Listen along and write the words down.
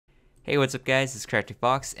Hey, what's up guys, it's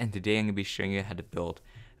CraftyFoxe, and today I'm going to be showing you how to build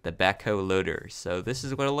the Backhoe Loader. So this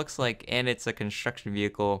is what it looks like, and it's a construction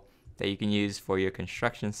vehicle that you can use for your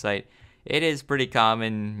construction site. It is pretty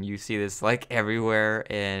common, you see this like everywhere,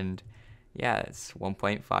 and yeah, it's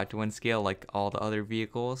 1.5 to 1 scale like all the other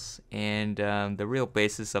vehicles. And the real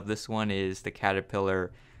basis of this one is the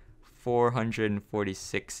Caterpillar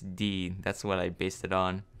 446D. That's what I based it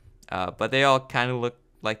on. But they all kind of look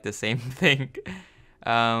like the same thing.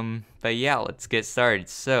 But yeah, let's get started.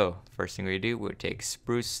 So, first thing we do, we'll take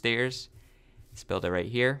spruce stairs. Let's build it right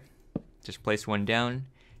here. Just place one down,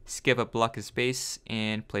 skip a block of space,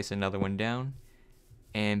 and place another one down.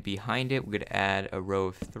 And behind it, we're going to add a row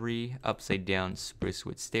of 3 upside down spruce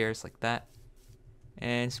wood stairs like that.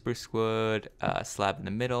 And spruce wood slab in the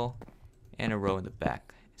middle, and a row in the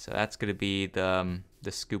back. So that's going to be the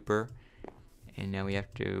scooper. And now we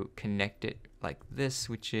have to connect it like this,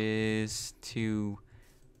 which is 2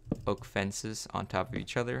 oak fences on top of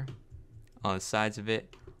each other. On the sides of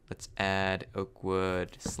it, let's add oak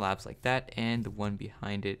wood slabs like that, and the one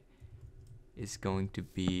behind it is going to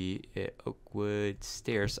be oak wood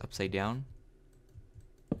stairs upside down.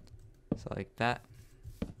 So like that.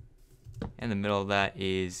 And the middle of that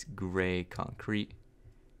is gray concrete.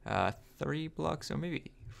 3 blocks or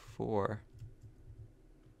maybe 4.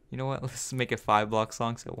 You know what? Let's make it 5 blocks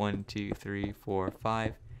long. So 1, 2, 3, 4,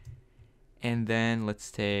 5. And then let's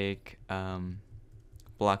take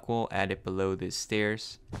black wool, add it below the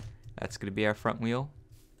stairs. That's going to be our front wheel.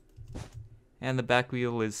 And the back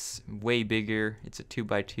wheel is way bigger. It's a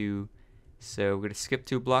 2x2. So we're going to skip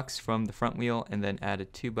 2 blocks from the front wheel and then add a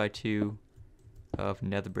 2x2 of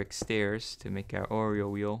nether brick stairs to make our Oreo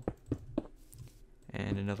wheel.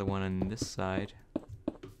 And another one on this side.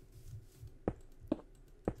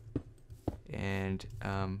 And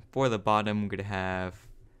for the bottom, we're going to have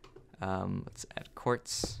let's add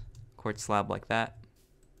quartz slab like that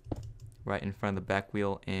right in front of the back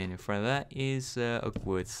wheel, and in front of that is oak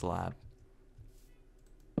wood slab.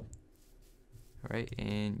 Alright,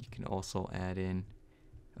 and you can also add in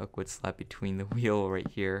oak wood slab between the wheel right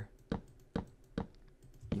here.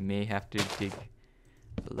 You may have to dig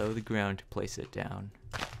below the ground to place it down.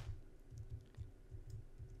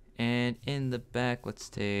 And in the back, let's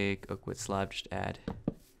take oak wood slab, just add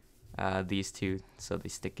these 2 so they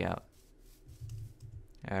stick out.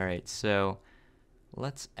 Alright, so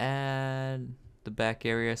let's add the back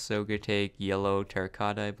area. So we're going to take yellow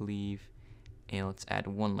terracotta, I believe, and let's add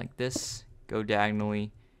 1 like this, go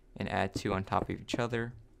diagonally, and add 2 on top of each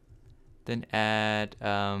other. Then add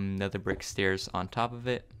nether brick stairs on top of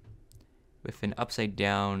it with an upside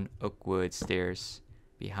down oak wood stairs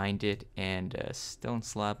behind it, and a stone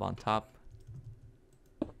slab on top.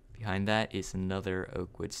 Behind that is another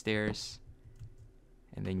oak wood stairs,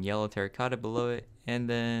 and then yellow terracotta below it, and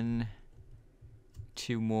then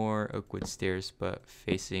 2 more oak wood stairs but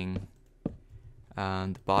facing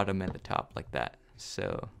the bottom and the top like that.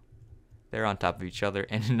 So they're on top of each other,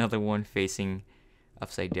 and another one facing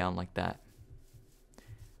upside down like that.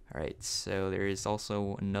 Alright, so there is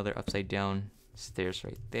also another upside down stairs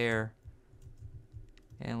right there.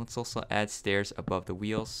 And let's also add stairs above the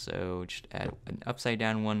wheels, so just add an upside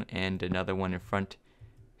down one and another one in front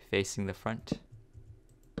facing the front.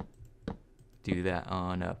 Do that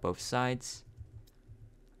on both sides.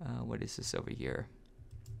 What is this over here?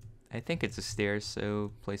 I think it's a stairs,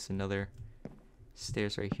 so place another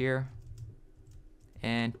stairs right here.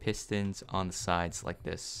 And pistons on the sides like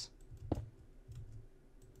this.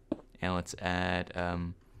 And let's add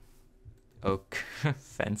oak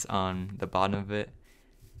fence on the bottom of it.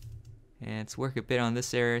 And let's work a bit on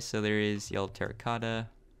this area. So there is yellow terracotta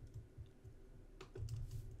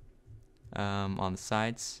on the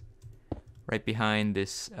sides, right behind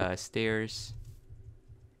this stairs.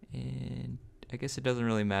 And I guess it doesn't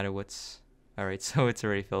really matter what's... Alright, so it's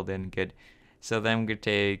already filled in, good. So then I'm going to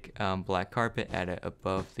take black carpet, add it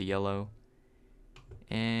above the yellow.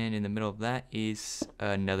 And in the middle of that is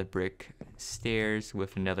another brick stairs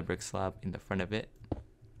with another brick slab in the front of it. You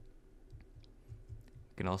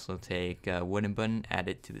can also take a wooden button, add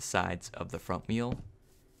it to the sides of the front wheel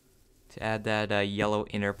to add that yellow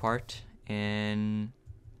inner part. And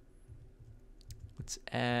let's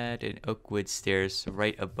add an oak wood stairs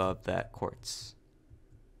right above that quartz.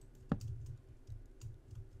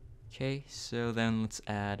 Okay, so then let's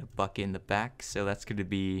add a bucket in the back. So that's going to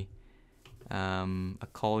be a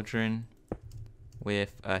cauldron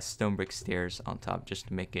with stone brick stairs on top, just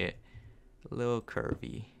to make it a little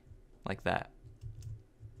curvy like that.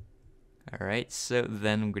 Alright, so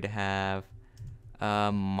then I'm going to have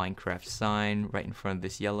a Minecraft sign right in front of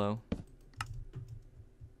this yellow.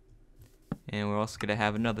 And we're also going to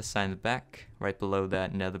have another sign in the back, right below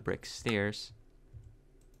that nether brick stairs.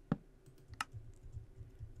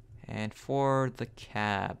 And for the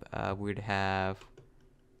cab, we'd have,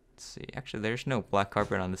 let's see, actually there's no black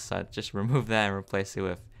carpet on this side. Just remove that and replace it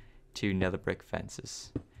with 2 nether brick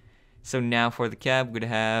fences. So now for the cab, we're going to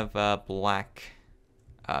have black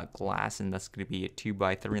glass, and that's going to be a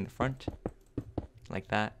 2x3 in the front, like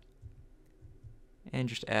that. And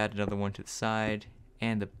just add another one to the side.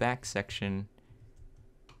 And the back section,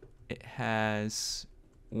 it has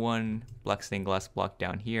 1 black stained glass block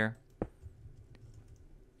down here,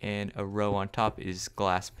 and a row on top is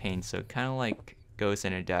glass pane, so it kind of like goes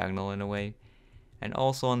in a diagonal in a way. And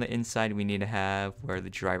also on the inside we need to have where the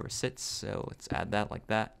driver sits, so let's add that like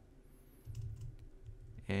that.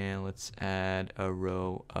 And let's add a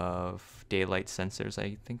row of daylight sensors,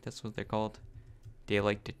 I think that's what they're called.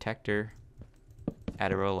 Daylight detector.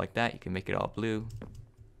 Add a row like that. You can make it all blue.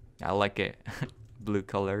 I like it blue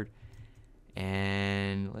colored.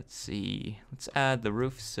 And let's see, let's add the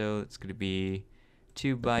roof. So it's going to be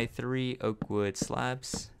 2x3 oak wood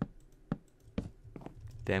slabs.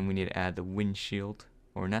 Then we need to add the windshield,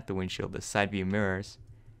 or not the windshield, the side view mirrors.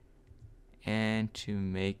 And to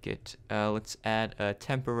make it, let's add a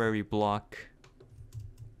temporary block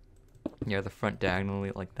near the front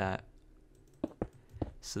diagonally like that,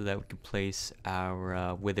 so that we can place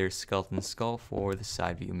our withered skeleton skull for the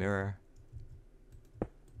side view mirror.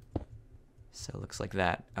 So it looks like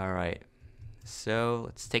that. Alright, so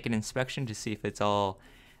let's take an inspection to see if it's all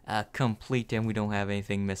complete and we don't have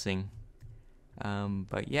anything missing.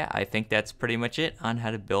 But yeah, I think that's pretty much it on how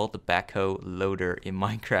to build the backhoe loader in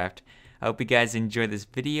Minecraft. I hope you guys enjoyed this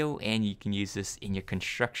video and you can use this in your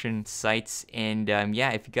construction sites. And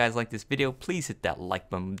yeah, if you guys like this video, please hit that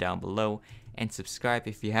like button down below and subscribe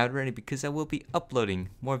if you haven't already, because I will be uploading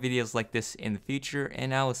more videos like this in the future.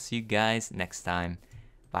 And I will see you guys next time.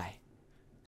 Bye.